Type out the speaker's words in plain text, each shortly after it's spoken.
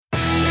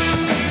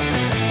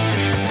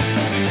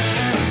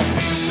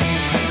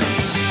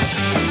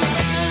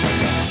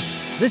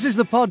This is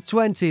the Pod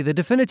 20, the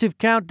definitive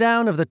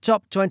countdown of the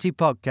top 20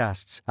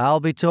 podcasts.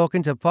 I'll be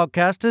talking to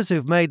podcasters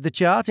who've made the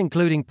chart,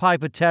 including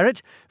Piper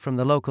Terrett from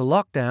the local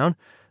lockdown.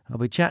 I'll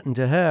be chatting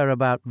to her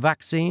about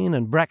vaccine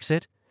and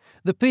Brexit.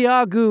 The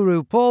PR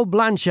guru Paul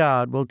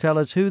Blanchard will tell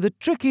us who the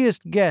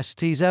trickiest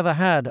guest he's ever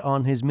had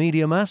on his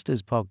Media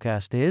Masters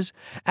podcast is.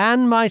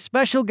 And my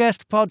special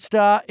guest pod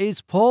star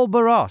is Paul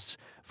Boross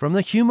from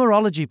the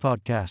Humourology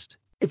Podcast.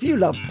 If you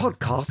love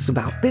podcasts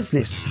about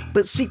business,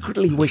 but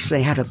secretly wish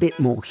they had a bit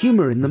more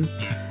humour in them,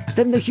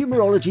 then the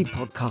Humourology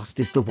Podcast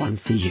is the one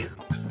for you.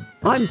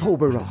 I'm Paul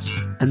Boross,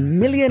 and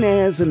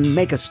millionaires and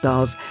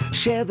megastars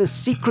share the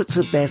secrets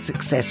of their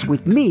success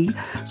with me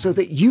so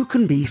that you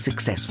can be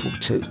successful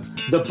too.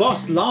 The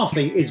boss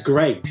laughing is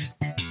great.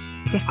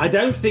 Yes. I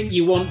don't think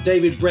you want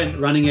David Brent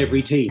running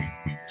every team.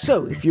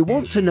 So if you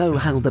want to know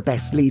how the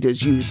best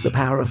leaders use the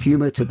power of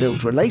humour to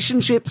build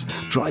relationships,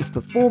 drive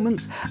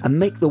performance, and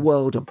make the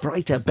world a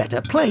brighter,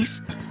 better place,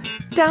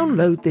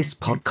 download this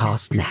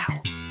podcast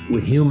now.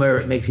 With humour,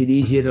 it makes it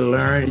easier to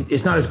learn.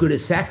 It's not as good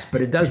as sex,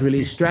 but it does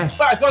release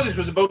stress. I thought this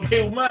was about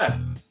humour.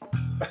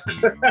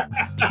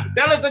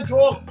 Tell us a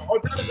joke.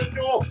 Tell us a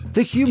joke.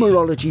 The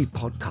Humourology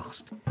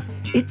Podcast.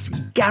 It's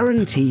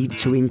guaranteed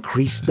to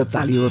increase the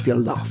value of your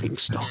laughing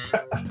stock.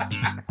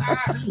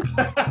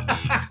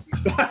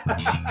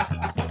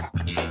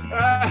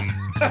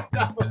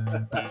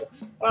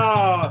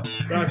 Oh,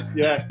 that's,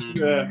 yeah.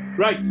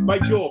 Right, my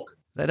joke.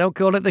 They don't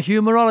call it the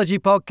Humourology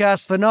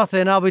Podcast for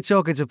nothing. I'll be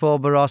talking to Paul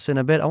Boross in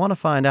a bit. I want to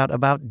find out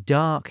about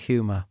dark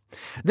humour.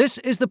 This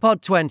is the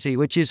Pod 20,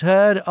 which is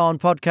heard on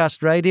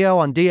podcast radio,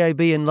 on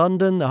DAB in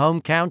London, the home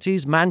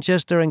counties,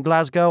 Manchester and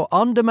Glasgow,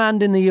 on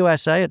demand in the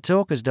USA at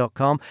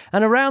talkers.com,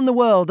 and around the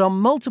world on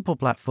multiple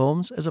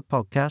platforms as a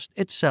podcast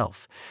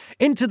itself.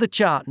 Into the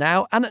chart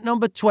now, and at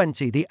number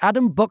 20, the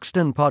Adam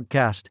Buxton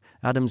Podcast.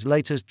 Adam's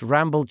latest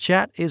ramble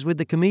chat is with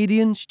the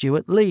comedian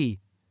Stuart Lee.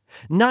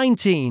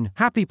 19,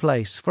 Happy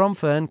Place from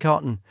Fern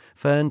Cotton.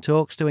 Fern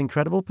talks to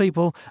incredible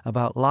people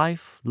about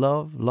life,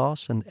 love,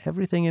 loss, and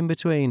everything in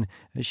between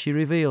as she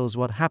reveals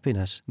what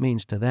happiness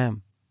means to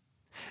them.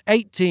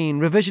 18,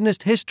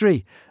 Revisionist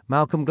History.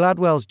 Malcolm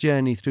Gladwell's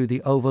journey through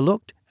the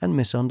overlooked and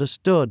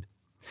misunderstood.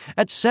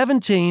 At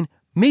 17,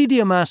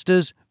 Media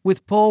Masters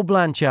with Paul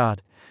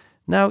Blanchard.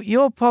 Now,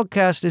 your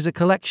podcast is a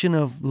collection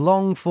of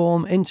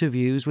long-form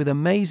interviews with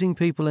amazing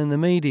people in the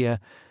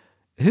media.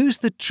 Who's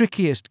the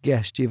trickiest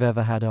guest you've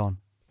ever had on?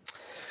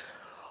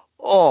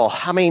 Oh,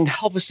 I mean,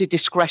 obviously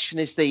discretion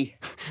is the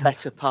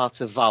better part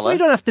of valour. Well, you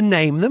don't have to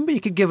name them, but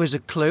you could give us a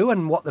clue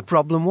on what the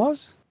problem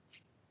was.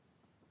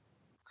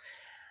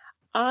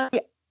 I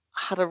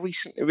had a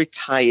recently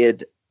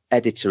retired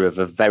editor of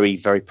a very,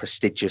 very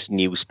prestigious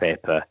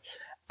newspaper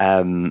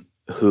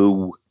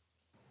who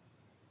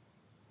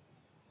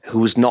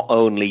was not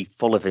only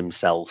full of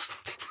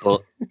himself,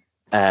 but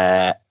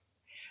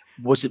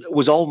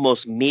was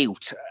almost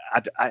mute.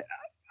 I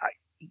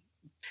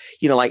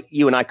you know, like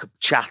you and I could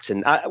chat,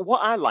 and what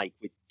I like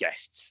with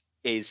guests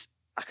is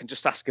I can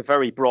just ask a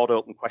very broad,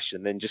 open question,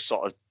 and then just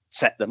sort of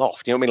set them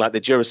off. You know what I mean, like the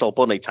Duracell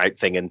bunny type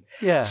thing, and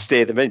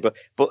steer them in.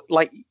 But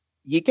like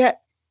you get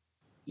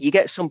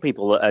some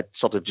people that are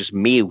sort of just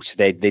mute.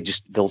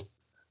 They'll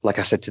like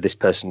I said to this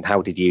person,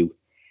 how did you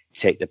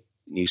take the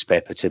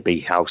newspaper to be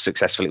how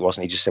successful it was?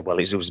 And he just said, well,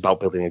 it was about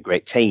building a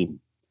great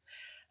team.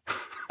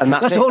 And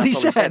that's all he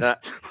said.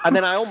 And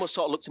then I almost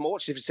sort of looked at my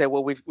watch and said,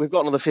 "Well, we've got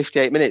another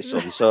 58 minutes,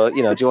 son. So do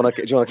you want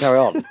to carry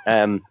on?"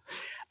 And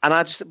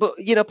I just, but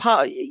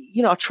I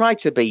try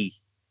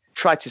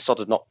to sort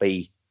of not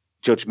be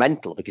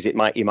judgmental, because he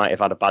might have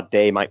had a bad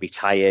day, he might be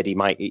tired, he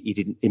might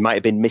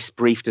have been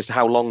misbriefed as to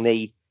how long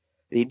the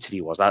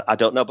interview was. I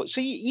don't know, but so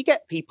you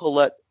get people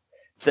that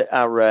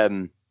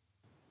are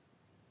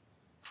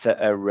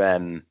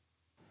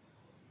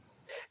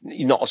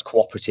not as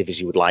cooperative as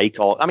you would like,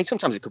 or I mean,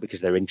 sometimes it could be because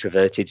they're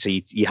introverted, so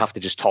you have to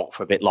just talk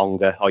for a bit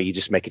longer, or you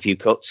just make a few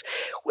cuts.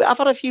 I've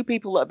had a few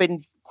people that have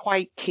been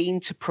quite keen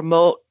to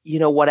promote,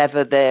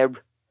 whatever they're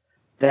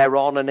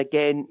on, and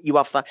again, you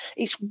have that.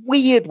 It's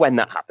weird when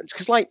that happens,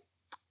 because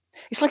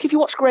it's like if you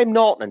watch Graham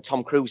Norton and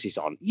Tom Cruise is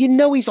on,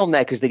 he's on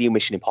there because the new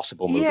Mission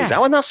Impossible movie's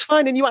out, and that's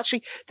fine. And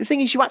the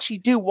thing is, you actually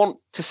do want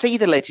to see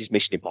the latest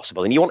Mission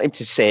Impossible, and you want him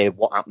to say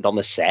what happened on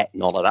the set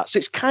and all of that. So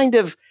it's kind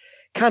of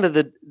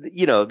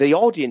the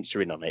audience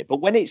are in on it. But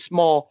when it's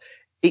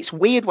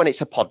weird when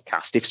it's a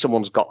podcast, if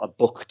someone's got a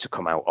book to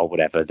come out or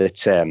whatever,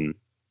 that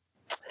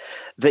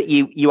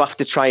you have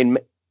to try and,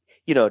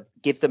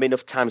 give them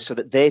enough time so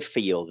that they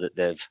feel that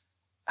they've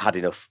had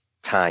enough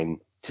time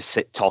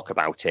to talk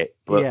about it.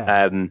 But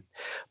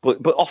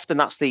often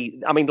that's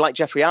like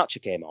Jeffrey Archer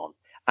came on,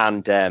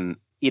 and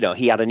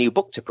he had a new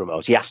book to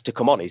promote. He asked to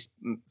come on. His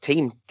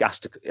team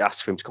asked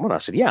for him to come on. I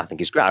said, yeah, I think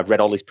it's great. I've read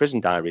all his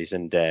prison diaries,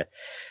 and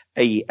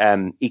he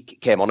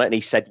came on it and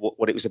he said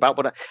what it was about.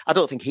 But I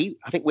don't think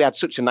I think we had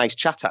such a nice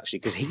chat, actually,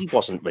 because he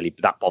wasn't really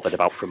that bothered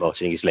about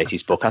promoting his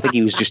latest book. I think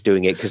he was just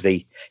doing it because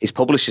his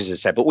publishers had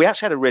said. But we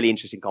actually had a really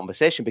interesting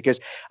conversation because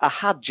I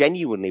had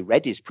genuinely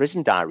read his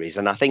prison diaries.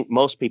 And I think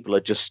most people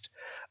had just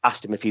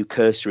asked him a few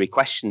cursory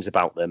questions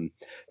about them,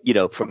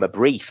 from a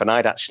brief. And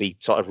I'd actually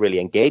sort of really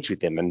engaged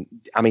with him. And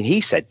I mean, he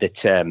said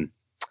that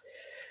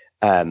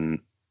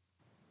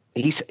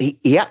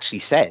he actually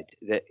said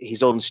that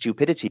his own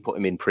stupidity put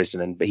him in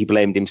prison, and he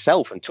blamed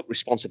himself and took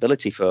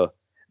responsibility for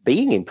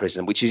being in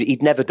prison, which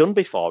he'd never done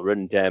before.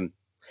 And,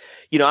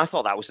 I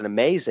thought that was an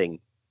amazing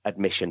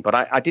admission, but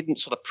I didn't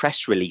sort of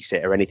press release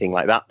it or anything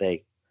like that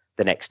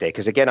the next day.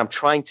 Because again, I'm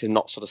trying to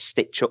not sort of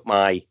stitch up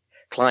my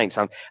clients.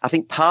 I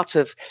think part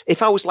of,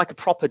 if I was like a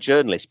proper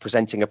journalist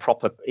presenting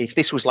if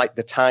this was like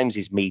the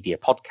Times' media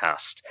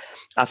podcast,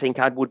 I think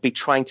I would be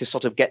trying to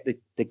sort of get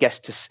the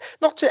guests to,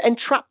 not to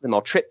entrap them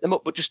or trip them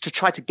up, but just to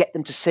try to get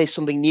them to say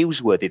something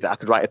newsworthy that I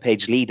could write a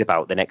page lead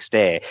about the next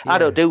day. Yeah. I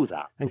don't do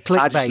that. And clickbait,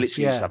 I just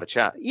literally just have a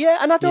chat. Yeah,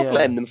 and I don't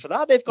blame them for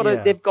that.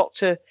 They've got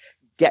to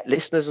get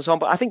listeners and so on.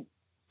 But I think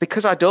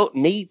because I don't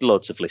need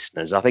loads of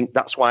listeners, I think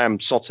that's why I'm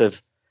sort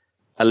of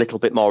a little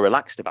bit more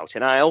relaxed about it.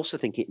 And I also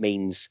think it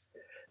means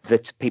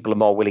that people are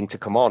more willing to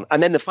come on.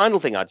 And then the final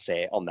thing I'd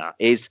say on that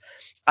is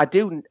I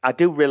do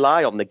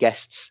rely on the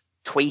guests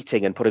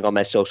tweeting and putting on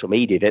their social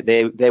media that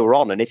they were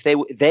on. And if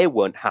they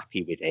weren't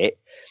happy with it,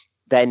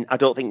 then I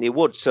don't think they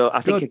would. So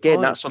I think,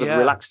 that sort of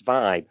relaxed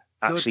vibe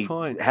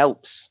actually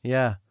helps.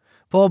 Yeah.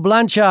 Paul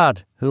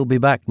Blanchard, who'll be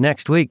back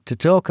next week to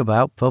talk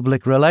about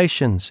public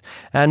relations.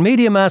 And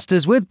Media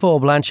Masters with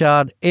Paul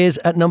Blanchard is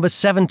at number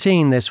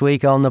 17 this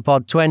week on the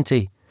Pod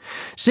 20.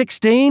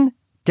 16,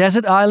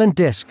 Desert Island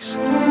Discs.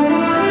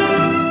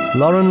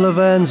 Lauren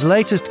Laverne's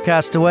latest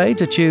castaway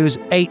to choose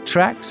 8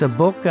 tracks, a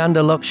book and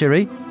a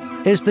luxury,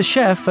 is the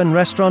chef and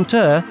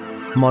restaurateur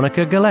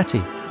Monica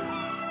Galetti.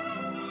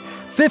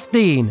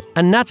 15,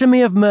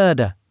 Anatomy of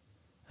Murder.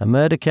 A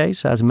murder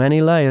case has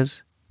many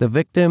layers. The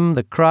victim,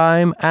 the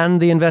crime, and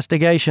the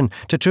investigation.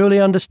 To truly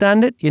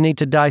understand it, you need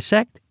to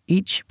dissect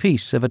each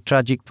piece of a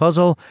tragic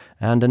puzzle,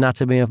 and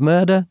Anatomy of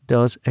Murder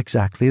does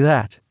exactly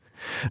that.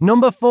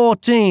 Number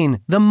 14,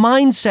 The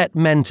Mindset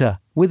Mentor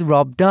with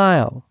Rob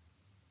Dial.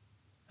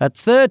 At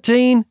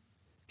 13,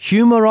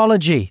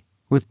 Humourology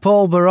with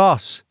Paul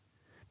Boross.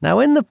 Now,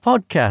 in the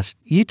podcast,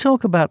 you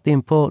talk about the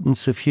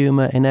importance of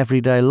humour in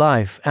everyday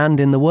life and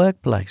in the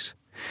workplace.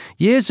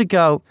 Years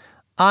ago,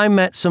 I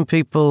met some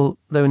people,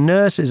 they were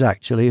nurses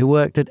actually, who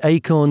worked at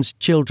Acorns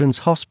Children's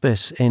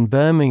Hospice in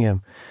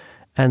Birmingham,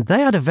 and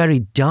they had a very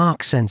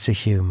dark sense of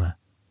humour.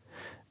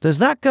 Does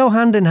that go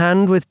hand in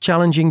hand with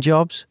challenging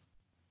jobs?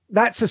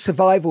 That's a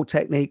survival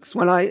technique.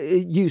 When I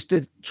used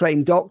to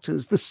train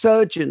doctors, the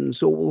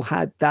surgeons all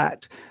had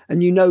that.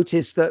 And you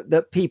notice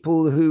that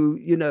people who,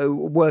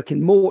 work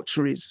in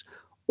mortuaries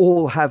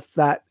all have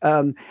that.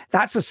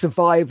 That's a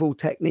survival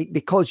technique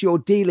because you're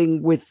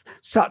dealing with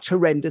such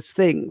horrendous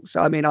things.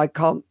 I mean, I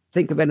can't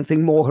think of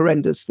anything more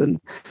horrendous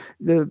than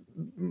the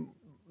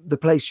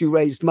place you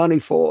raised money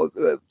for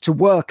to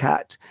work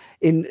at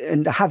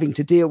and having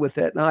to deal with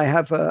it. And I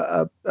have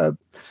a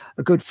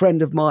good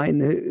friend of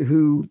mine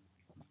who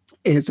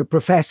is a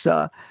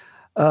professor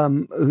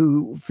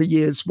who for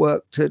years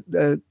worked at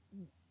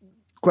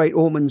Great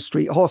Ormond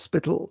Street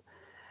Hospital.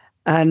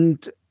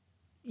 And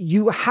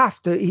you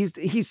have to,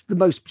 he's the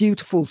most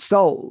beautiful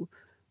soul,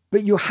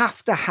 but you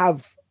have to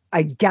have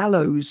a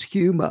gallows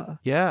humor.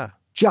 Yeah.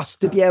 Just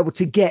to be able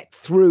to get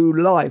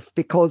through life,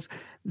 because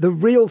the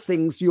real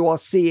things you are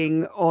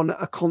seeing on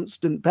a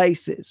constant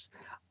basis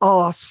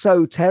are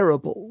so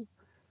terrible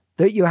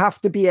that you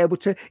have to be able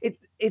to,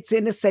 it's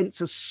in a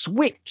sense a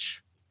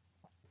switch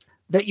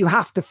that you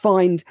have to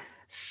find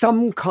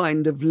some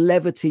kind of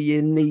levity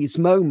in these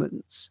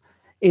moments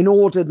in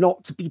order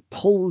not to be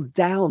pulled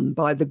down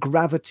by the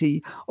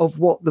gravity of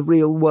what the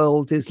real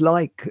world is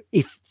like,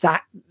 if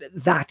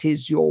that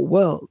is your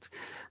world.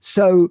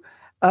 So,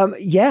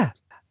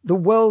 the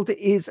world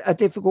is a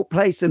difficult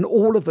place and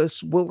all of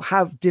us will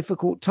have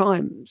difficult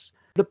times.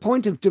 The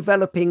point of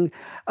developing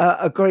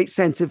a great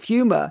sense of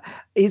humor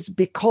is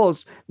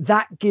because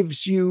that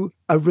gives you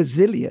a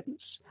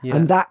resilience. Yeah.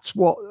 And that's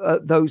what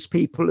those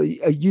people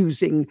are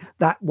using,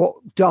 that what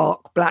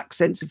dark, black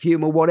sense of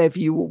humor, whatever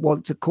you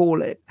want to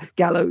call it,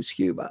 gallows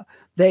humor.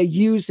 They're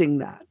using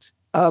that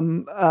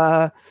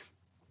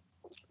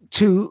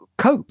to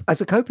cope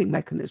as a coping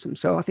mechanism.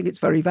 So I think it's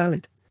very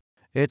valid.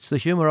 It's the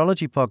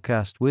Humourology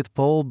Podcast with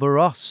Paul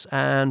Boross.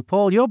 And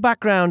Paul, your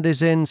background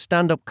is in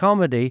stand-up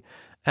comedy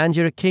and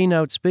you're a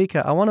keynote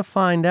speaker. I want to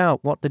find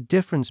out what the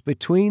difference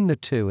between the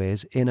two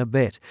is in a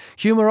bit.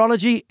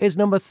 Humourology is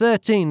number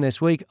 13 this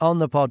week on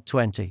the Pod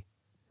 20.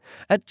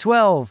 At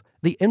 12,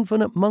 The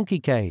Infinite Monkey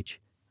Cage.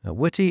 A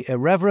witty,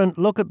 irreverent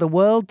look at the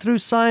world through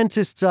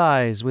scientists'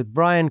 eyes with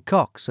Brian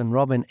Cox and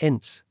Robin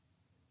Ince.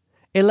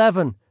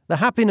 11, The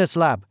Happiness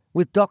Lab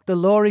with Dr.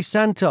 Laurie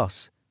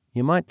Santos.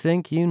 You might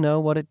think you know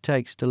what it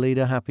takes to lead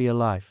a happier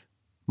life.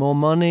 More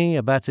money,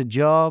 a better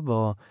job,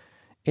 or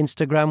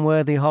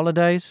Instagram-worthy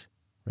holidays?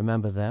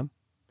 Remember them.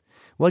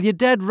 Well, you're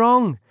dead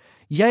wrong.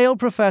 Yale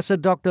professor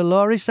Dr.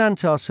 Laurie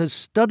Santos has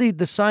studied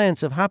the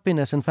science of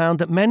happiness and found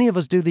that many of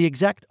us do the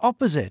exact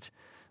opposite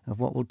of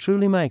what will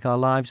truly make our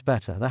lives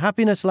better. The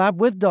Happiness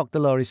Lab with Dr.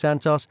 Laurie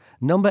Santos,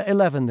 number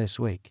 11 this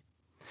week.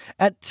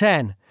 At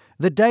 10,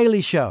 The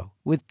Daily Show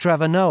with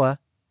Trevor Noah,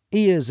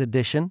 Ears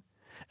Edition.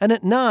 And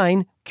at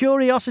 9,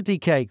 Curiosity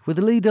Cake with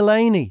Lee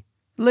Delaney.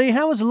 Lee,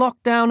 how has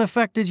lockdown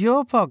affected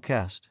your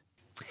podcast?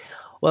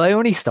 Well, I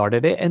only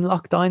started it in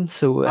lockdown,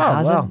 so it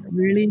hasn't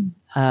really.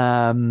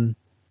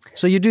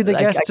 So you do the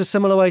guests a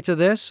similar way to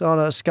this on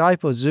a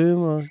Skype or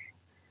Zoom? Or?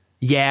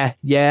 Yeah.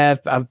 I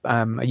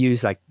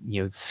use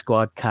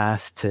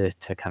Squadcast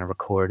to kind of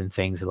record and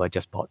things. Although I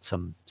just bought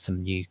some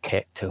new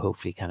kit to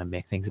hopefully kind of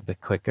make things a bit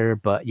quicker.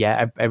 But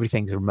yeah,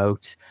 everything's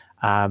remote,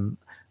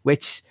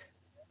 which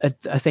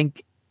I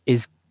think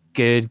is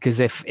good, because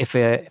if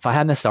I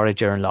hadn't started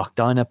during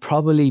lockdown, I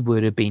probably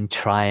would have been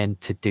trying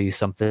to do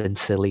something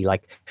silly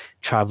like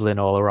traveling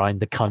all around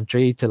the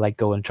country to like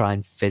go and try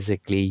and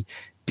physically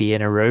be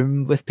in a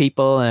room with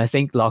people. And I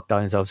think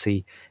lockdown has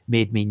obviously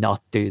made me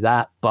not do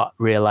that, but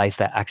realize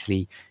that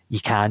actually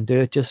you can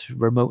do it just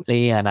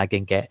remotely, and I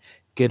can get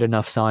good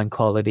enough sound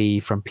quality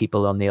from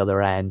people on the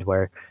other end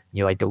where,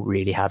 you know, I don't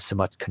really have so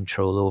much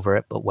control over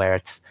it, but where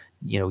it's,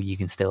 you know, you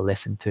can still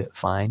listen to it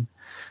fine.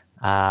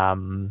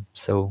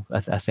 So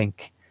I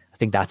think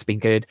that's been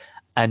good.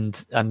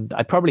 And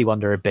I probably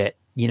wonder a bit,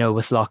 you know,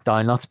 with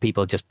lockdown, lots of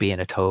people just being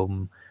at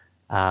home,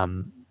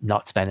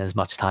 not spending as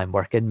much time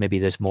working. Maybe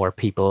there's more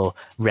people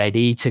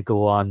ready to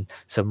go on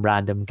some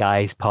random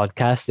guy's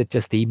podcast that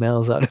just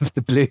emails out of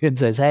the blue and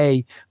says,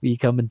 "Hey, will you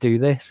come and do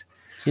this?"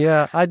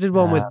 Yeah, I did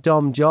one with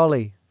Dom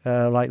Jolly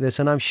like this,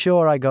 and I'm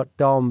sure I got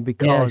Dom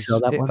because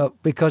of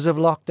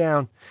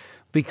lockdown,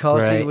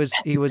 because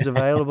he was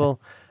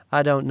available.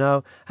 I don't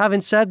know.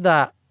 Having said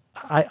that,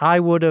 I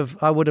would have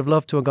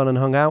loved to have gone and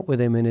hung out with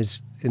him in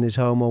his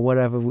home or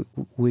wherever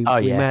we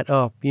met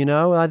up. You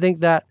know, I think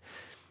that,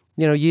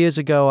 you know, years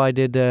ago I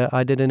did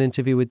an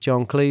interview with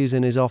John Cleese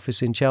in his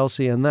office in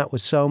Chelsea, and that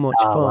was so much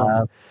fun.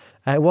 Wow.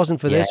 It wasn't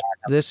for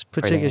this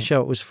particular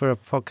show; it was for a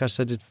podcast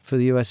I did for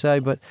the USA.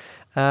 But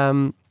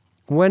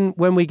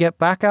when we get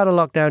back out of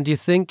lockdown, do you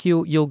think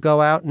you'll go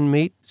out and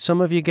meet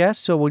some of your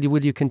guests, or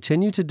will you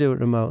continue to do it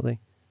remotely?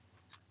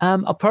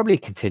 I'll probably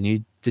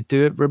continue to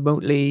do it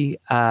remotely,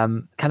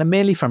 kind of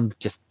mainly from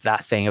just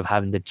that thing of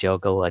having to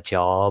juggle a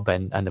job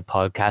and a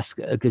podcast,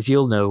 because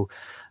you'll know,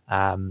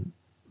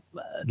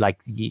 like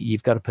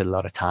you've got to put a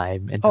lot of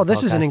time into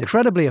this is an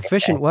incredibly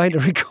efficient way to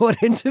record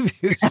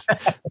interviews.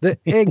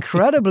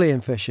 Incredibly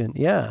efficient,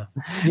 yeah.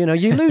 You know,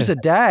 you lose a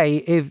day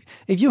if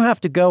you have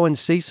to go and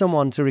see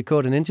someone to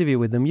record an interview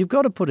with them. You've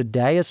got to put a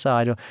day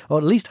aside, or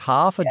at least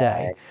half a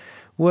day.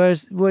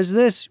 Whereas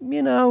this,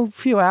 you know, a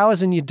few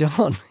hours and you're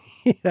done.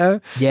 You know,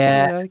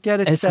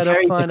 get it set up,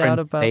 find out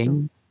about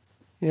them.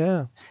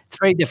 Yeah, it's a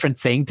very different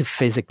thing to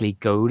physically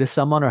go to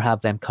someone or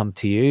have them come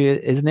to you,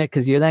 isn't it?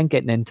 Because you're then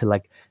getting into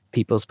like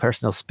people's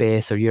personal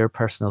space or your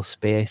personal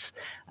space,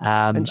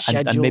 and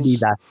schedules. And maybe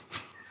that,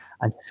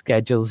 and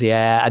schedules,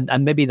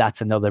 and maybe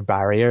that's another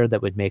barrier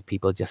that would make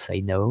people just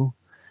say no.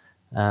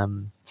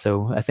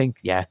 So I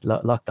think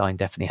lockdown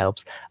definitely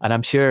helps, and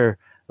I'm sure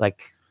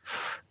like.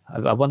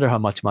 I wonder how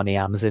much money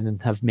Amazon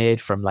have made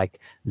from like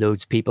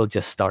loads of people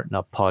just starting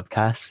up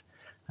podcasts.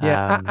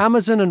 Yeah,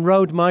 Amazon and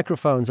Rode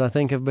microphones, I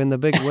think, have been the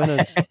big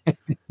winners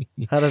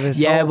out of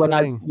this whole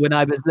thing. When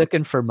I was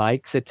looking for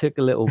mics, it took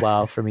a little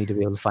while for me to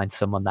be able to find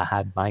someone that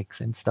had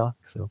mics in stock.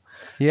 So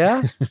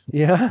yeah.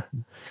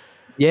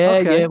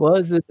 It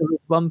was. There was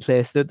one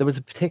place that there was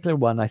a particular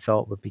one I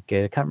thought would be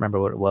good. I can't remember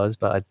what it was,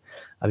 but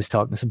I was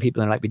talking to some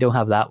people and like, we don't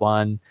have that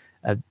one.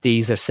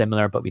 These are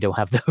similar, but we don't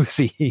have those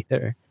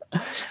either.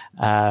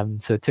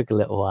 So it took a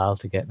little while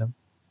to get them.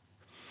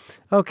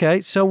 Okay,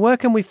 so where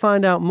can we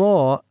find out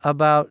more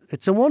about?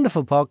 It's a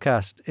wonderful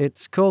podcast.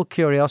 It's called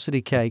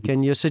Curiosity Cake,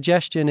 and your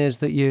suggestion is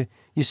that you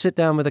sit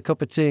down with a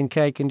cup of tea and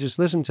cake and just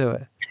listen to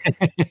it.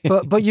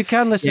 but you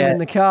can listen in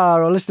the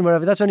car or listen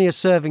wherever. That's only a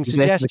serving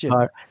suggestion.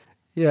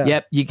 Yeah.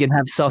 Yep, you can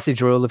have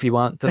sausage roll if you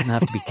want. It doesn't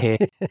have to be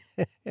cake.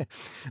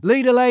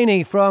 Lee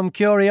Delaney from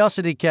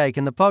Curiosity Cake,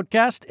 and the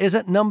podcast is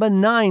at number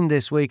 9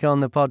 this week on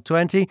the Pod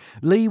 20.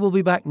 Lee will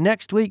be back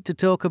next week to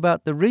talk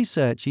about the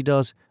research he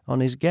does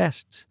on his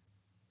guests.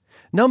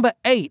 Number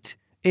 8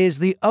 is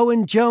the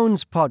Owen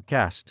Jones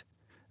podcast.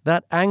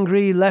 That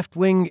angry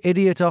left-wing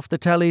idiot off the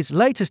telly's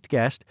latest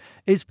guest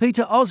is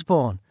Peter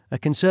Osborne, a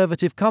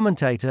Conservative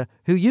commentator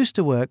who used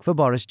to work for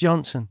Boris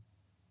Johnson.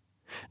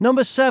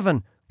 Number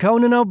 7,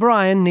 Conan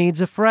O'Brien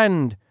needs a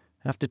friend.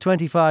 After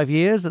 25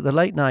 years at the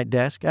late-night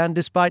desk, and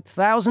despite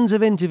thousands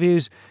of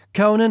interviews,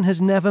 Conan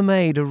has never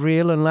made a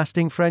real and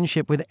lasting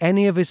friendship with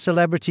any of his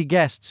celebrity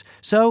guests,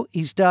 so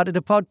he started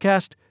a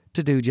podcast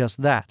to do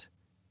just that.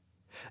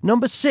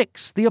 Number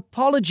 6, the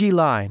apology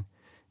line.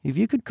 If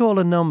you could call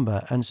a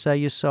number and say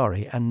you're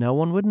sorry and no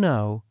one would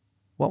know,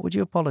 what would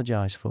you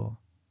apologize for?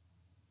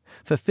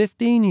 For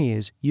 15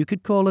 years, you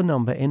could call a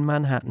number in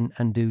Manhattan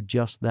and do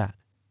just that.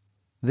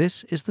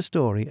 This is the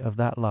story of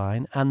that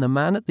line and the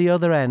man at the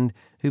other end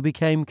who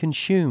became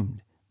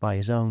consumed by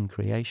his own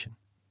creation.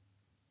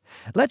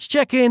 Let's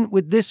check in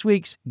with this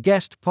week's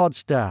guest pod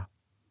star.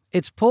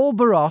 It's Paul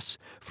Boross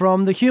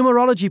from the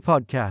Humourology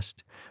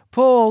Podcast.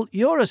 Paul,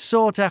 you're a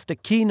sought-after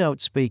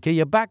keynote speaker.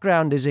 Your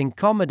background is in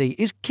comedy.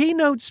 Is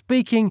keynote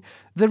speaking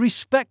the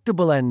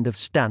respectable end of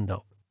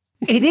stand-up?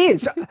 It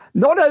is.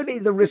 Not only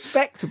the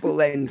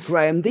respectable end,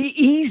 Graham, the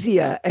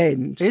easier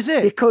end. Is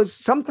it? Because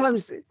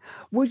sometimes,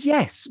 well,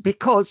 yes,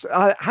 because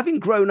having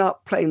grown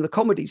up playing the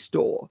Comedy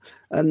Store,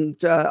 and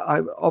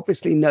I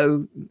obviously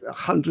know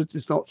hundreds,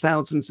 if not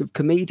thousands of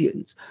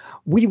comedians,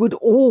 we would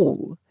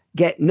all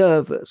get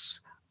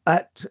nervous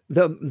at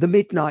the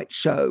midnight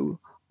show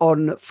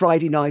on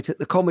Friday night at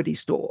the Comedy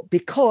Store,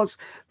 because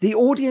the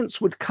audience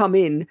would come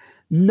in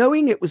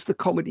knowing it was the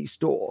Comedy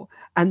Store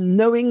and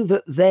knowing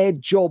that their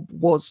job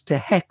was to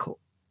heckle.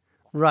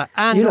 Right.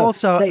 And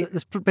also,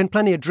 there's been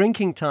plenty of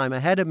drinking time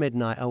ahead of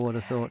midnight, I would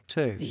have thought,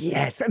 too.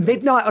 Yes. At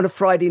midnight on a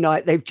Friday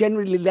night, they've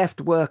generally left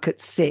work at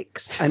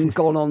 6 and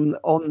gone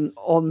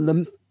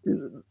on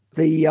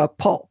the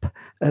pop,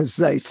 as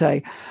they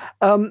say.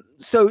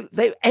 So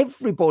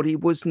everybody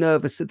was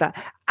nervous at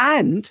that.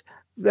 And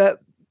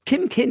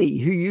Kim Kinney,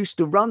 who used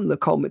to run the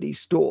Comedy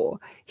Store,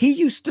 he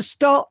used to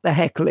start the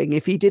heckling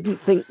if he didn't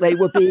think they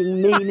were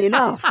being mean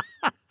enough.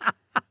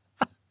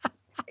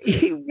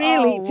 He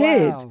really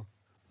did.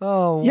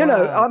 Oh, you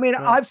know, I mean,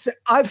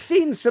 I've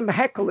seen some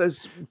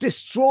hecklers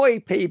destroy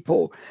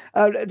people.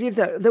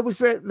 There was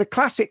the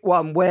classic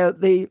one where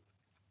the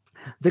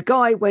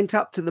guy went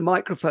up to the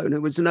microphone.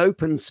 It was an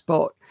open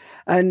spot,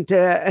 and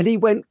he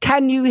went,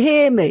 "Can you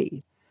hear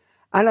me?"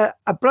 And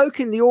a bloke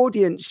in the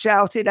audience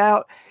shouted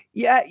out,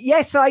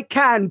 "Yes, I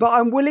can, but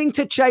I'm willing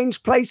to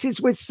change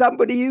places with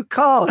somebody who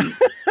can't."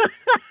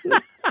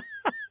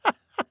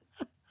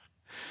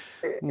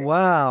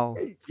 Wow.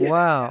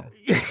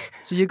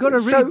 So you've got to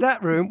read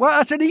that room. Well,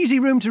 that's an easy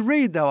room to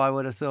read, though, I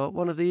would have thought.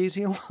 One of the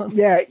easier ones.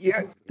 Yeah,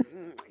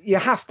 you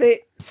have to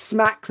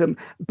smack them.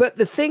 But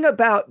the thing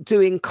about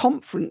doing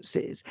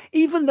conferences,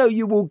 even though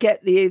you will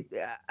get the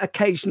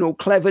occasional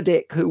clever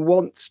dick who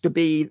wants to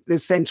be the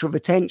center of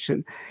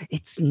attention,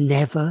 it's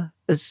never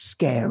as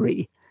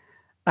scary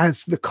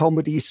as the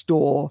Comedy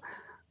Store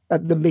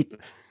at the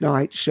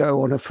midnight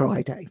show on a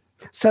Friday.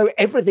 So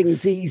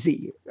everything's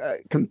easy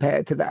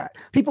compared to that.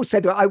 People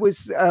said, I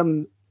was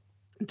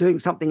doing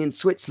something in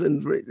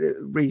Switzerland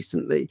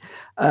recently.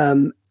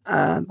 Well,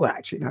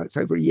 actually, no, it's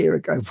over a year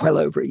ago, well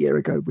over a year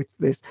ago with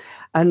this.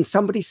 And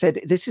somebody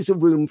said, this is a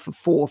room for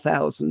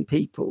 4,000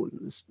 people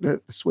in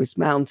the Swiss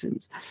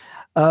mountains.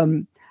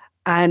 And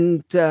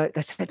they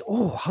said,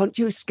 "Oh, aren't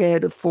you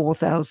scared of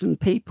 4,000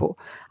 people?"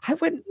 I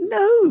went,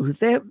 "No,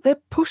 they're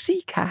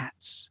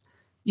pussycats.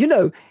 You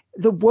know,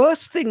 the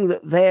worst thing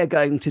that they're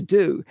going to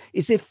do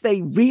is if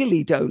they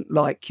really don't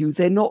like you,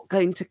 they're not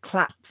going to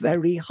clap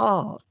very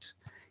hard.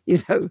 You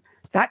know,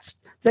 that's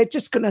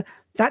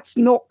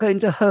not going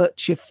to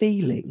hurt your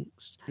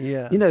feelings."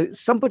 Yeah. You know,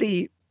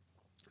 somebody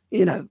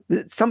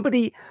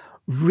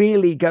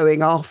really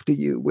going after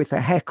you with a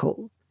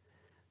heckle,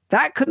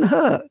 that can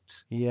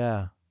hurt.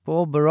 Yeah.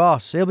 Paul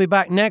Boross. He'll be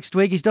back next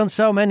week. He's done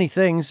so many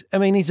things. I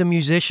mean, he's a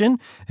musician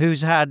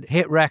who's had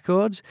hit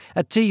records,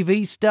 a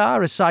TV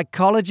star, a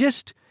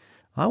psychologist.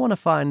 I want to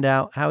find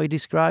out how he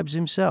describes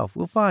himself.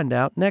 We'll find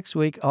out next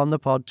week on the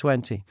Pod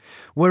 20.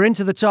 We're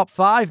into the top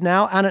 5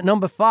 now, and at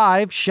number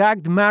 5,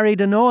 Shagged,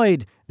 Married,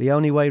 Annoyed. The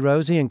only way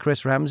Rosie and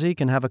Chris Ramsey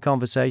can have a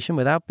conversation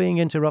without being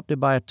interrupted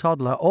by a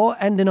toddler or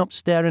ending up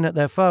staring at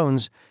their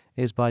phones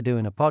is by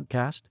doing a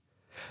podcast.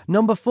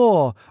 Number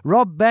 4,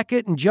 Rob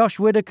Beckett and Josh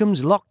Widdicombe's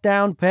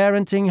Lockdown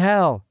Parenting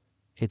Hell.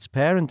 It's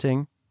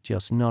parenting,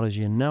 just not as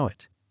you know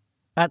it.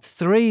 At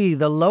 3,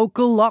 The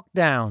Local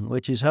Lockdown,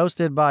 which is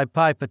hosted by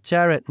Piper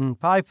Terrett. And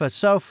Piper,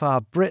 so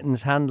far,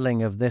 Britain's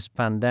handling of this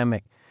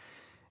pandemic,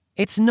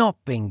 it's not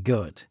been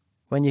good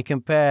when you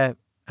compare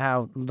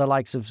how the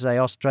likes of, say,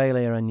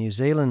 Australia and New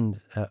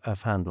Zealand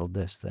have handled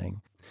this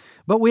thing.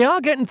 But we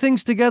are getting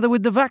things together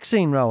with the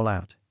vaccine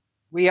rollout.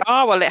 We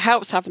are. Well, it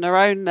helps having our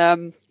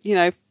own,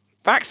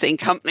 vaccine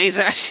companies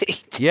actually.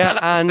 Yeah,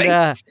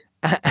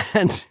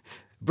 and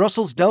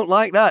Brussels don't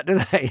like that, do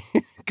they?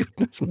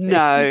 Goodness me.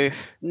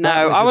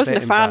 No. I wasn't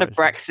a fan of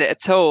embarrassing. Brexit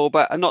at all,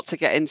 but not to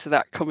get into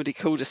that comedy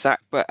cul-de-sac.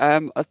 But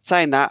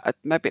saying that,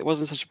 maybe it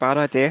wasn't such a bad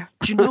idea.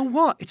 Do you know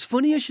what? It's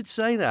funny you should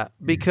say that,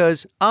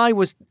 because I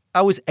was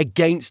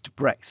against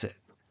Brexit.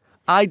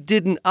 I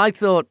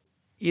thought,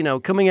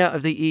 coming out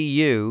of the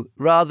EU,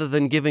 rather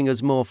than giving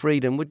us more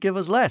freedom, would give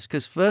us less.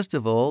 Because first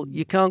of all,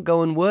 you can't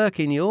go and work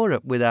in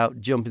Europe without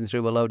jumping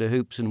through a load of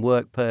hoops and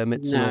work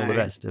permits and all the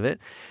rest of it.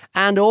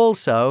 And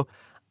also,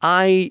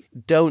 I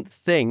don't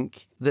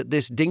think that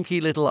this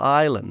dinky little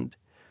island,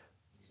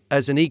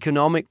 as an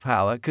economic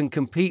power, can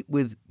compete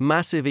with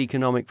massive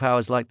economic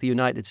powers like the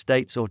United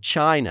States or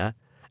China,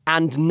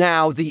 and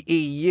now the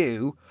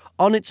EU,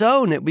 on its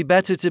own. It'd be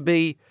better to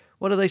be,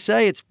 what do they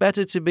say? It's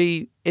better to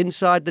be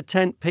inside the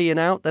tent peeing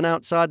out than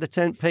outside the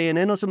tent peeing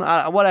in, or something.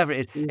 Whatever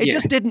it is. It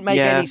just didn't make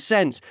any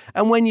sense.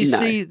 And when you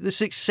see the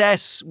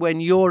success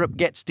when Europe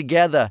gets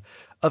together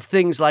of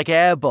things like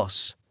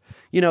Airbus,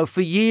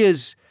 for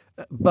years,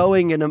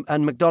 Boeing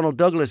and McDonnell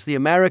Douglas, the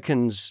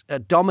Americans,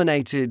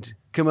 dominated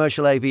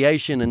commercial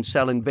aviation and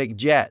selling big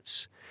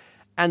jets.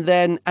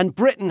 And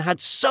Britain had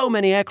so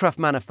many aircraft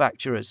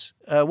manufacturers.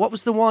 What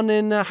was the one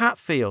in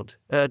Hatfield?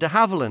 De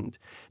Havilland.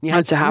 You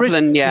had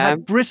You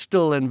had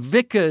Bristol and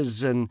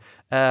Vickers and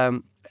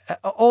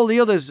all the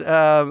others.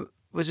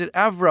 Was it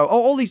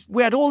Avro?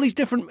 We had all these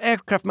different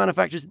aircraft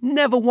manufacturers.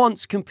 Never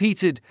once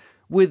competed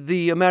with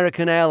the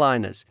American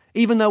airliners.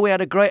 Even though we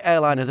had a great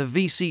airliner, the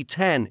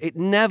VC-10, it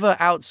never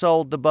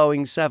outsold the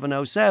Boeing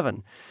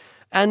 707.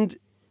 And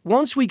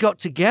once we got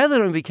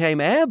together and became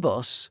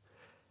Airbus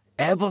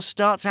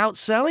starts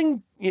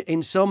outselling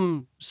in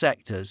some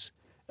sectors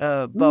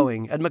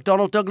Boeing. And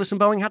McDonnell Douglas and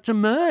Boeing had to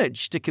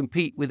merge to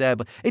compete with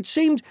Airbus. It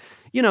seemed,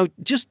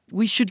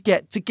 we should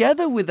get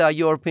together with our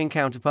European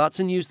counterparts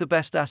and use the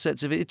best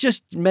assets of it. It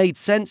just made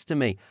sense to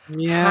me.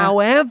 Yeah.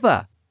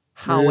 However,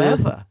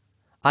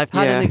 I've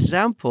had an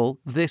example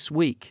this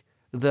week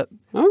that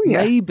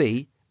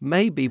maybe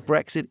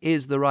Brexit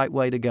is the right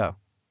way to go.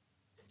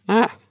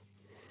 Ah.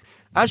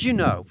 As you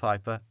know,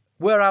 Piper,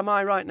 where am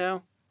I right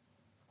now?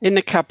 In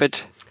the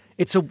cupboard.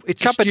 It's a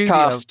studio.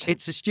 Cast.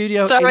 It's a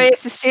studio. Sorry,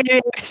 it's the studio.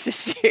 It's the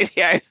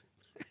studio.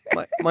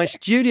 my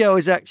studio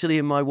is actually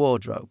in my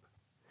wardrobe.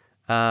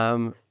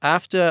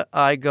 After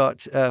I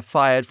got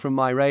fired from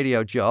my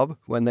radio job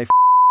when they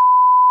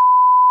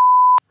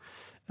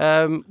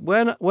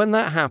when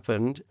that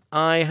happened,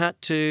 I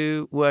had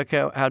to work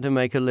out how to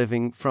make a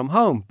living from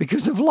home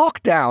because of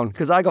lockdown,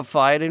 because I got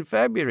fired in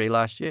February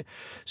last year.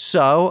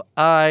 So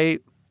I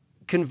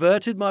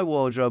converted my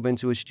wardrobe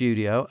into a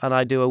studio, and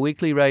I do a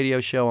weekly radio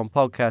show on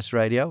podcast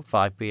radio,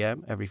 5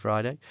 p.m. every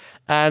Friday.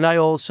 And I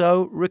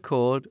also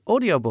record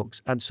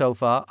audiobooks. And so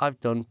far, I've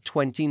done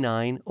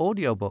 29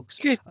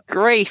 audiobooks. Good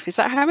grief. Is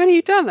that how many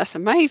you've done? That's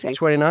amazing.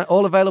 29,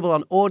 all available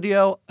on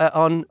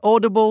on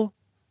audible.co.uk,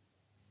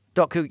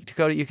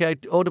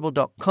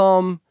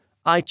 audible.com,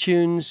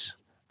 iTunes,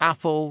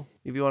 Apple,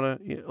 if you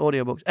want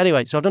audiobooks.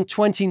 Anyway, so I've done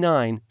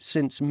 29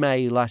 since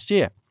May last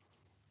year,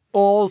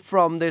 all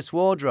from this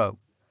wardrobe.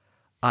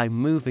 I'm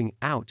moving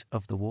out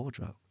of the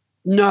wardrobe.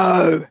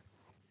 No.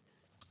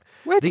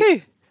 Where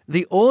to?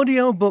 The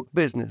audiobook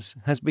business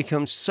has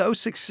become so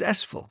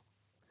successful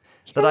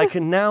that I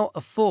can now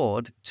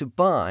afford to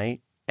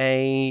buy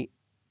a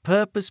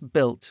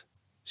purpose-built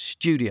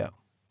studio.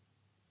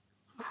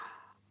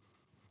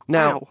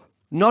 Now,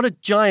 not a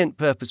giant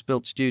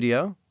purpose-built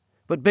studio,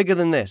 but bigger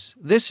than this.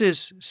 This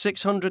is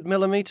 600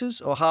 millimeters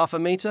or half a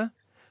meter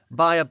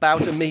by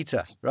about a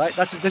meter, right?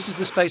 This is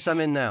the space I'm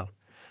in now.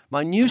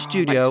 My new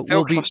studio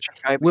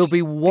will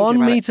be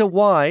 1 meter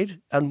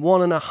wide and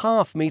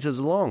 1.5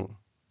 meters long.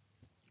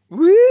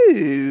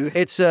 Woo!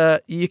 It's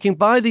you can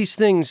buy these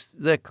things.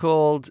 They're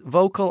called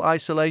vocal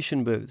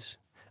isolation booths,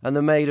 and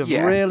they're made of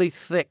really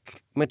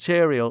thick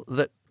material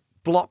that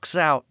blocks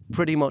out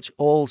pretty much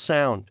all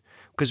sound.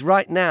 Because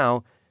right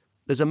now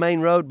there's a main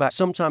road back.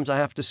 Sometimes I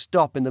have to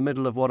stop in the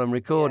middle of what I'm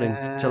recording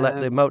to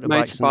let the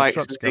motorbikes and the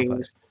trucks go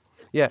by.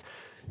 Yeah.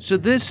 So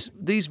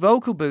these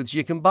vocal booths,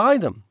 you can buy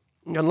them.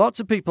 And lots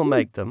of people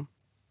make them,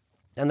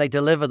 and they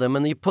deliver them,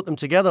 and you put them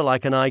together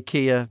like an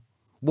IKEA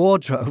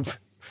wardrobe,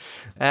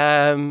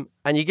 and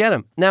you get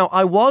them. Now,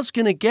 I was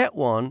going to get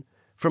one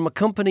from a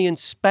company in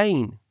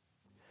Spain,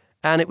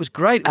 and it was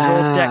great. It was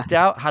all decked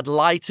out, had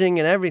lighting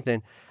and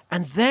everything.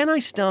 And then I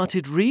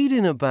started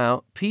reading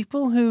about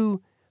people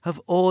who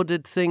have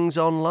ordered things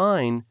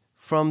online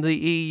from the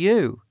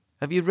EU.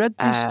 Have you read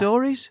these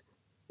stories?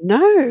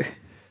 No.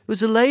 There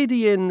was a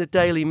lady in the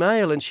Daily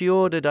Mail, and she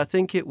ordered, I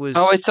think it was...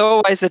 Oh, it's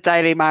always the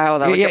Daily Mail,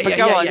 though. If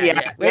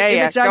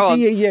it's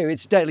anti-EU,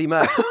 it's Daily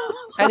Mail.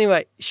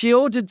 Anyway, she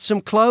ordered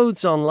some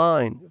clothes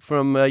online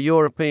from a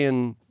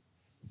European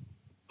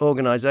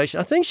organisation.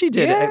 I think she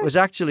did it. It was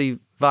actually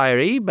via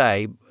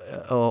eBay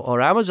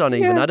or Amazon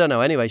even. I don't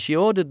know. Anyway, she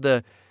ordered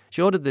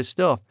this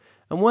stuff.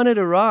 And when it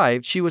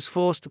arrived, she was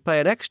forced to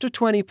pay an extra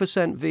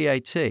 20%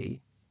 VAT.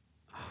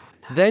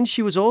 Then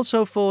she was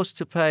also forced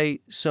to pay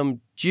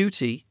some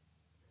duty.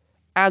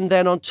 And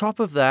then on top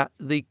of that,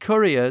 the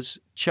couriers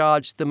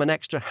charged them an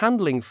extra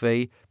handling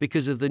fee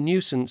because of the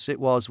nuisance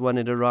it was when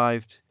it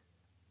arrived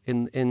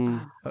in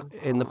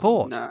the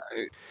port. No.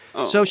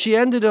 So she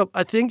ended up,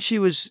 I think she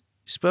was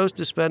supposed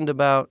to spend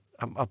about,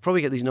 I'll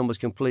probably get these numbers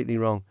completely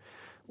wrong,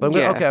 but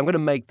I'm going to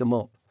make them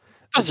up.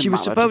 She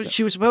was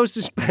supposed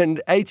to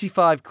spend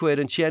 85 quid,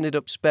 and she ended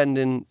up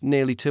spending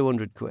nearly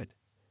 200 quid.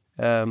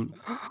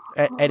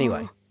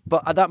 Anyway,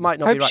 but that might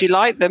not be right. Hope she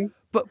liked them.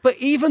 But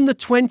even the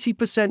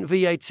 20%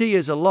 VAT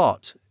is a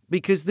lot,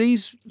 because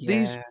these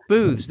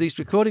booths, these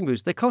recording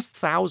booths, they cost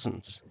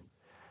thousands.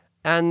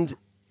 And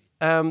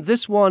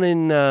this one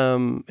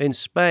in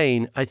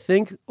Spain, I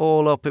think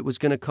all up it was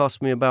going to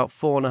cost me about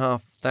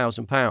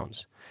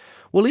 £4,500.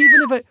 Well,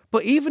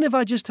 even if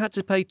I just had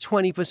to pay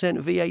 20%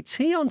 VAT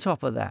on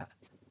top of that,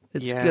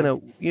 it's going to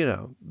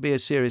be a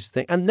serious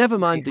thing. And never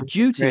mind the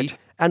duty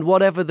and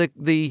whatever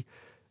the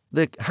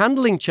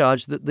handling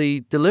charge that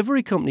the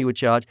delivery company would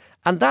charge,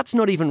 and that's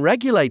not even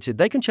regulated.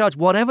 They can charge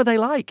whatever they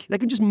like. They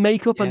can just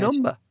make up a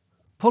number,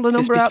 pull a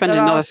number out. Spending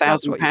another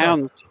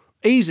 £1,000.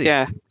 Easy.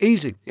 Yeah.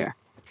 Easy. Yeah.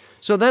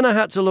 So then I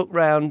had to look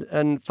round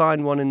and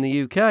find one in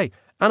the UK.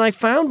 And I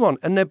found one,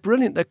 and they're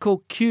brilliant. They're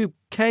called Cube,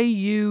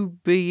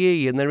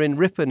 K-U-B-E, and they're in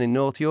Ripon in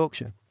North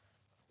Yorkshire.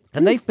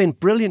 And they've been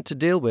brilliant to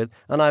deal with,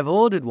 and I've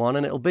ordered one,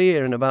 and it'll be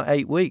here in about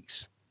 8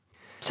 weeks.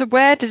 So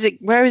where is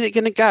it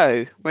going to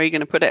go? Where are you going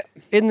to put it?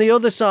 In the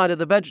other side of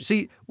the bedroom.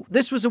 See,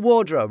 this was a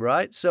wardrobe,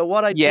 right? So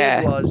what I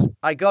did was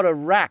I got a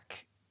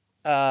rack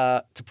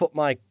to put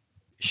my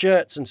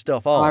shirts and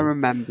stuff on. I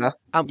remember.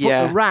 And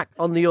put the rack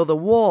on the other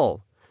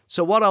wall.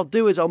 So what I'll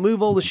do is I'll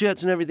move all the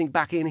shirts and everything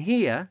back in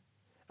here.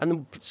 And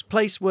the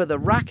place where the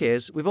rack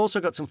is, we've also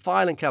got some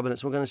filing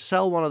cabinets. We're going to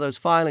sell one of those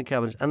filing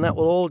cabinets, and that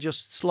will all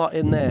just slot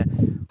in there.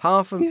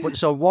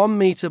 So 1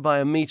 meter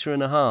by 1.5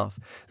 meters.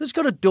 It's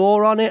got a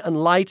door on it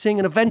and lighting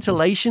and a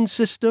ventilation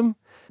system,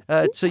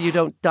 so you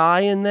don't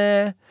die in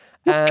there.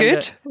 And,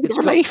 good.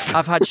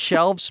 I've had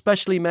shelves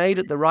specially made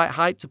at the right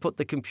height to put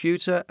the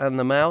computer and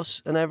the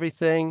mouse and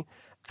everything.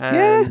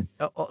 And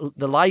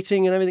the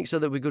lighting and everything, so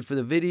that we're good for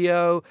the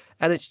video.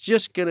 And it's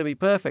just going to be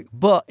perfect.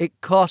 But it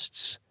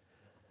costs...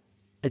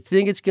 I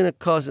think it's going to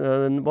cost,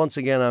 and once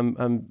again,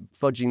 I'm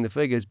fudging the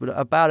figures, but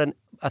about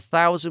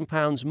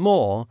 £1,000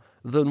 more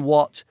than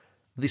what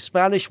the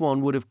Spanish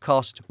one would have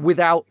cost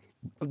what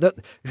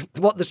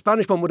the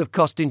Spanish one would have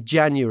cost in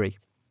January,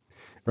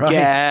 right?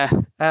 Yeah.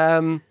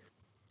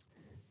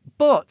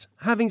 But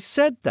having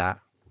said that,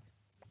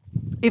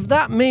 if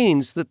that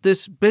means that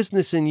this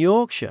business in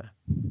Yorkshire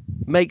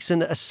makes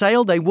a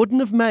sale they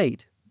wouldn't have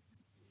made,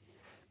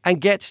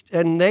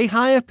 and they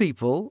hire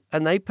people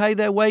and they pay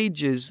their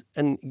wages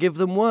and give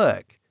them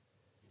work.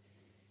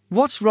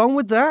 What's wrong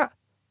with that?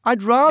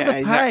 I'd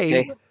rather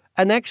pay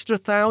an extra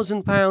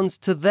 £1,000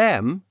 to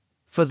them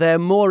for their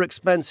more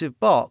expensive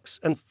box.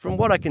 And from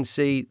what I can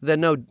see,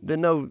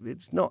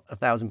 it's not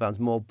 £1,000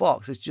 more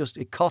box. It's just,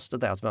 it costs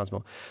 £1,000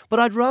 more. But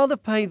I'd rather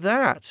pay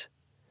that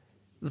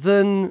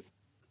than,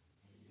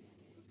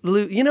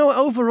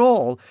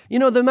 overall,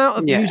 the amount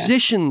of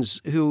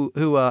musicians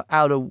who are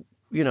out of,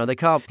 they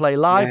can't play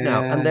live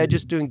now, and they're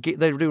just doing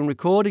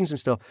recordings and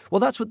stuff.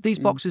 Well, that's what these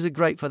boxes are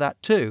great for that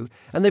too.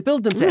 And they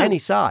build them to any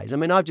size. I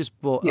mean, I've just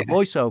bought a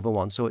voiceover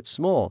one, so it's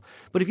small.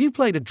 But if you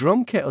played a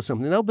drum kit or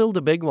something, they'll build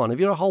a big one. If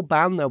you're a whole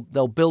band,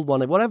 they'll build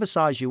one of whatever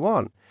size you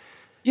want.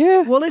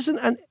 Yeah. Well,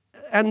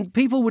 and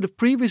people would have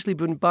previously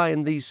been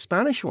buying these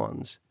Spanish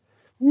ones.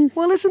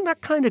 Well, isn't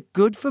that kind of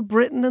good for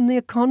Britain and the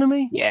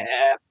economy? Yeah.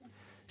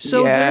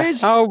 So there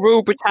is... Oh,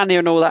 Rule Britannia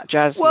and all that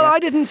jazz. Well, I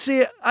didn't see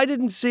it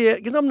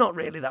because I'm not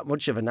really that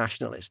much of a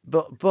nationalist,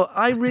 but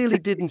I really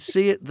didn't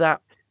see it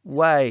that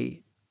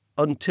way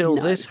until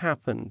this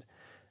happened.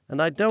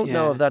 And I don't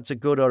know if that's a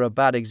good or a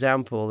bad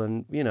example.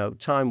 And,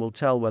 time will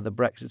tell whether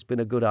Brexit's been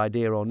a good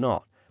idea or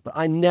not. But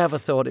I never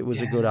thought it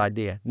was a good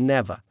idea.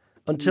 Never.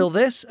 Until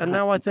this. And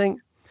now I think,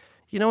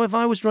 if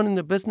I was running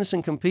a business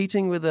and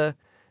competing with a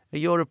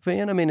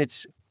European, I mean,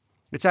 it's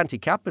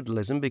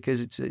anti-capitalism because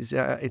it's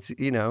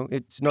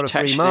not a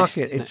free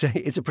market.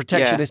 It's a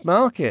protectionist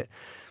market.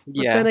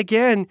 But then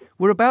again,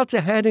 we're about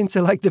to head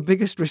into like the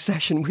biggest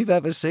recession we've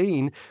ever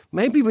seen.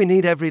 Maybe we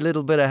need every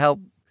little bit of help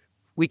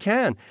we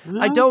can.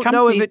 I don't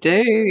know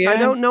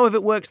if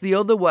it works the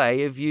other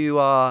way. If you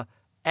are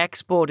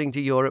exporting to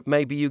Europe,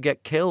 maybe you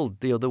get killed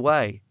the other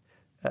way.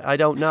 I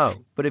don't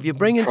know. But if you're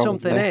bringing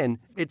something in,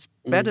 it's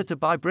better to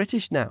buy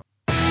British now.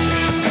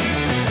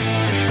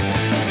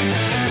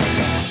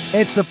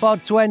 It's the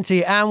Pod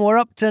 20, and we're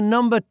up to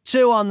number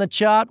 2 on the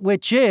chart,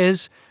 which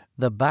is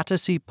The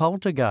Battersea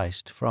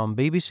Poltergeist from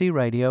BBC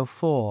Radio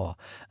 4,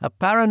 a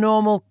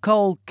paranormal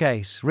cold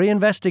case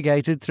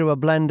reinvestigated through a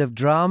blend of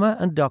drama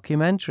and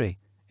documentary.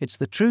 It's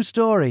the true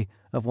story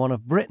of one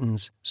of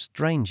Britain's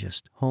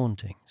strangest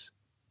hauntings.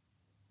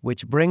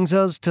 Which brings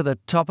us to the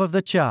top of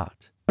the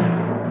chart.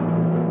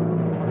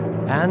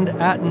 And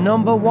at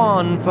number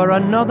 1 for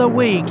another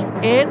week,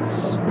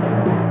 it's...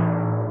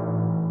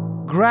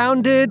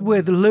 Grounded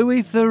with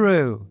Louis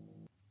Theroux.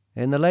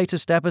 In the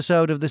latest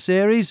episode of the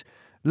series,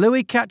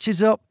 Louis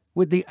catches up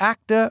with the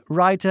actor,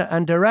 writer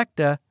and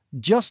director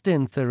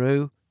Justin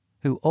Theroux,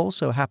 who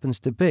also happens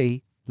to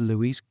be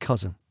Louis'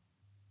 cousin.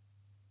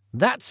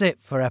 That's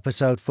it for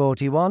episode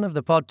 41 of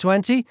the Pod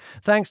 20.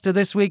 Thanks to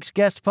this week's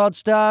guest pod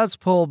stars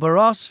Paul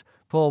Boross,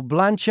 Paul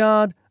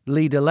Blanchard,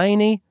 Lee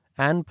Delaney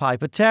and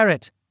Piper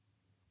Terrett.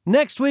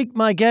 Next week,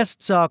 my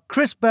guests are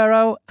Chris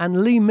Barrow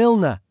and Lee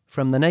Milner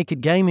from the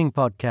Naked Gaming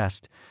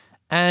Podcast.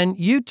 And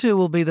you two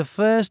will be the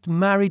first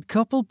married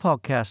couple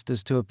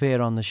podcasters to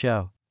appear on the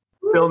show.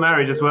 Still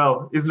married as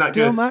well. Isn't that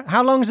good?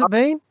 How long has it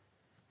been?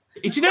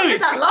 It's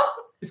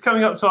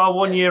coming up to our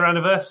 1-year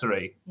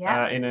anniversary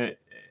in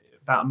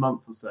about a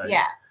month or so.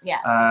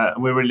 Yeah.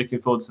 We're really looking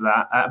forward to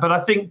that. But I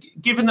think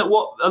given that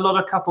what a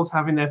lot of couples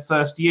have in their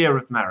first year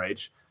of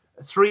marriage,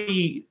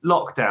 3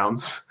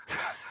 lockdowns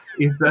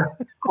is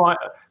quite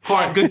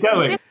good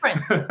going.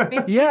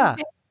 Difference. Yeah.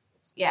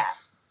 Yeah.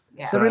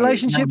 The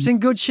relationship's in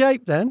good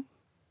shape then?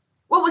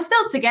 Well, we're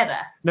still together.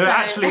 No, so...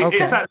 actually,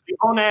 it's actually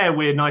on air.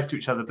 We're nice to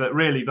each other, but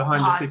really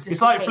behind the scenes,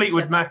 it's like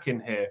Fleetwood Mac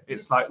in here.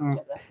 It's like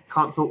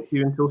can't talk to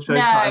you until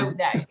showtime.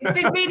 No, it's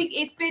been really,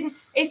 it's been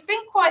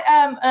quite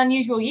an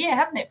unusual year,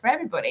 hasn't it, for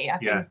everybody? I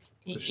think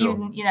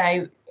sure.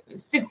 Even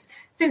since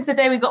the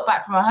day we got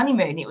back from our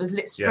honeymoon, it was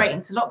lit straight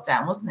into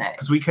lockdown, wasn't it?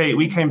 Because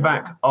we came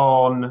back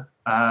on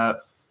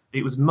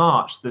it was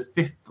March the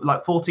 5th,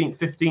 like 14th,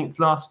 15th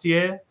last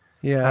year.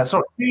 Yeah,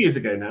 sorry, 2 years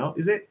ago now.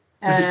 Is it?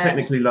 Was it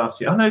technically last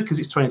year? Oh no, because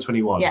it's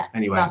 2021. Yeah,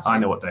 anyway, I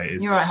know what day it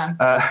is. You're right,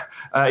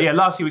 hon.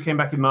 Last year we came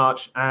back in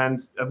March, and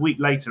a week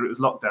later it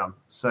was lockdown.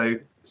 So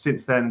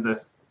since then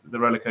the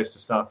roller coaster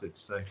started.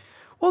 So.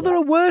 Well, there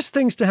are worse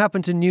things to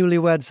happen to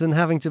newlyweds than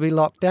having to be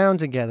locked down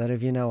together,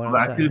 if you know what I'm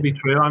saying. That could be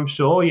true, I'm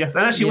sure, yes.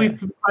 And actually, we've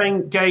been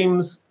playing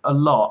games a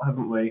lot,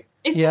 haven't we?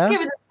 It's just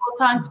given us more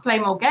time to play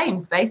more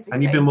games, basically.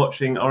 And you've been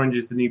watching Orange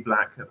is the New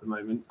Black at the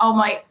moment. Oh,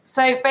 my.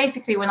 So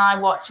basically, when I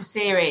watch a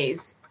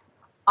series,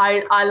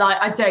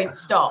 I don't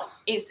stop.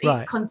 It's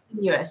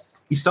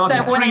continuous. You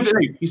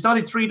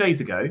started 3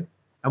 days ago.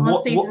 And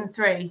what season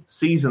 3?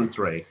 Season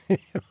 3.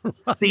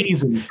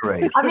 Season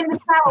 3. I'm in the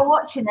shower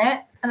watching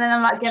it, and then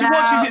I'm like, she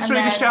watches it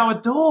through the shower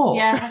door.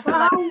 Yeah.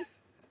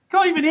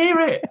 Can't even hear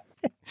it.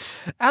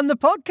 And the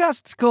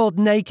podcast's called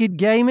Naked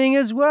Gaming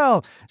as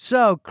well.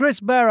 So Chris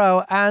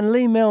Barrow and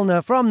Lee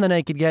Milner from the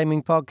Naked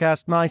Gaming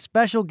Podcast, my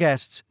special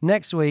guests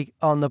next week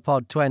on the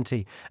Pod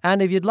 20.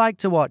 And if you'd like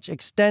to watch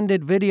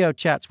extended video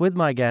chats with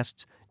my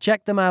guests,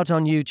 check them out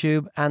on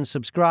YouTube and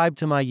subscribe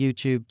to my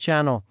YouTube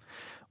channel.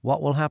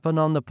 What will happen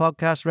on the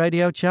podcast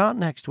radio chart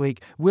next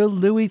week? Will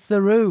Louis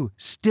Theroux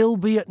still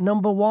be at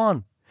number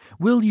 1?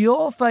 Will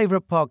your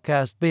favourite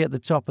podcast be at the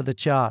top of the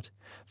chart?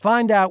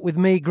 Find out with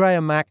me,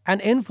 Graham Mack,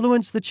 and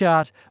influence the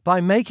chart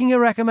by making a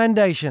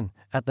recommendation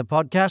at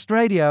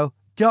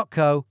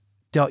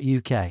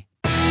thepodcastradio.co.uk.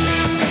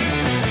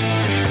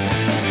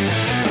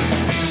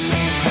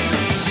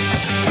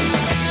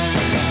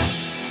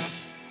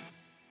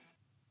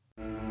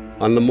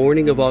 On the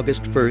morning of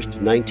August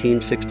 1st,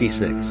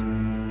 1966,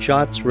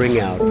 shots ring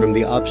out from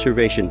the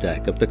observation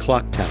deck of the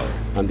clock tower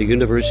on the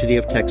University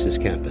of Texas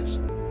campus.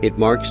 It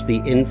marks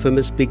the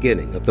infamous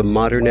beginning of the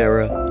modern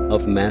era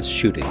of mass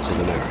shootings in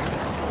America.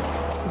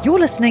 You're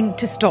listening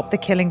to Stop the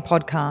Killing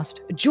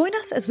podcast. Join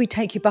us as we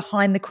take you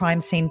behind the crime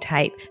scene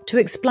tape to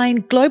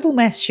explain global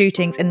mass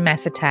shootings and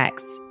mass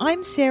attacks.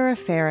 I'm Sarah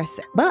Ferris,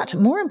 but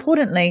more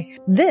importantly,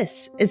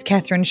 this is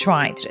Catherine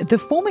Schweit, the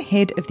former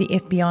head of the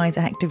FBI's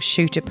active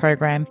shooter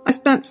program. I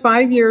spent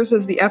 5 years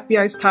as the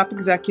FBI's top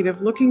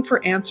executive looking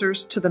for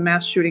answers to the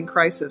mass shooting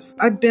crisis.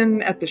 I've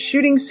been at the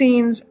shooting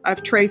scenes,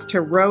 I've traced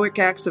heroic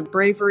acts of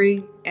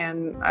bravery,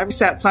 and I've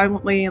sat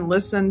silently and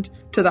listened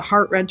to the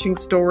heart-wrenching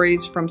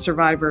stories from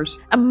survivors.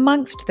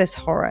 Amongst this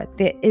horror,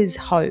 there is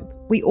hope.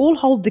 We all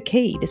hold the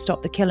key to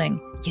stop the killing.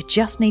 You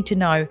just need to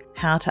know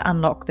how to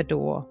unlock the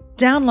door.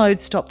 Download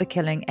Stop the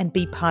Killing and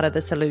be part of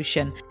the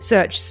solution.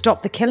 Search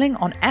Stop the Killing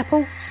on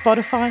Apple,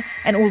 Spotify,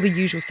 and all the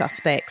usual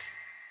suspects.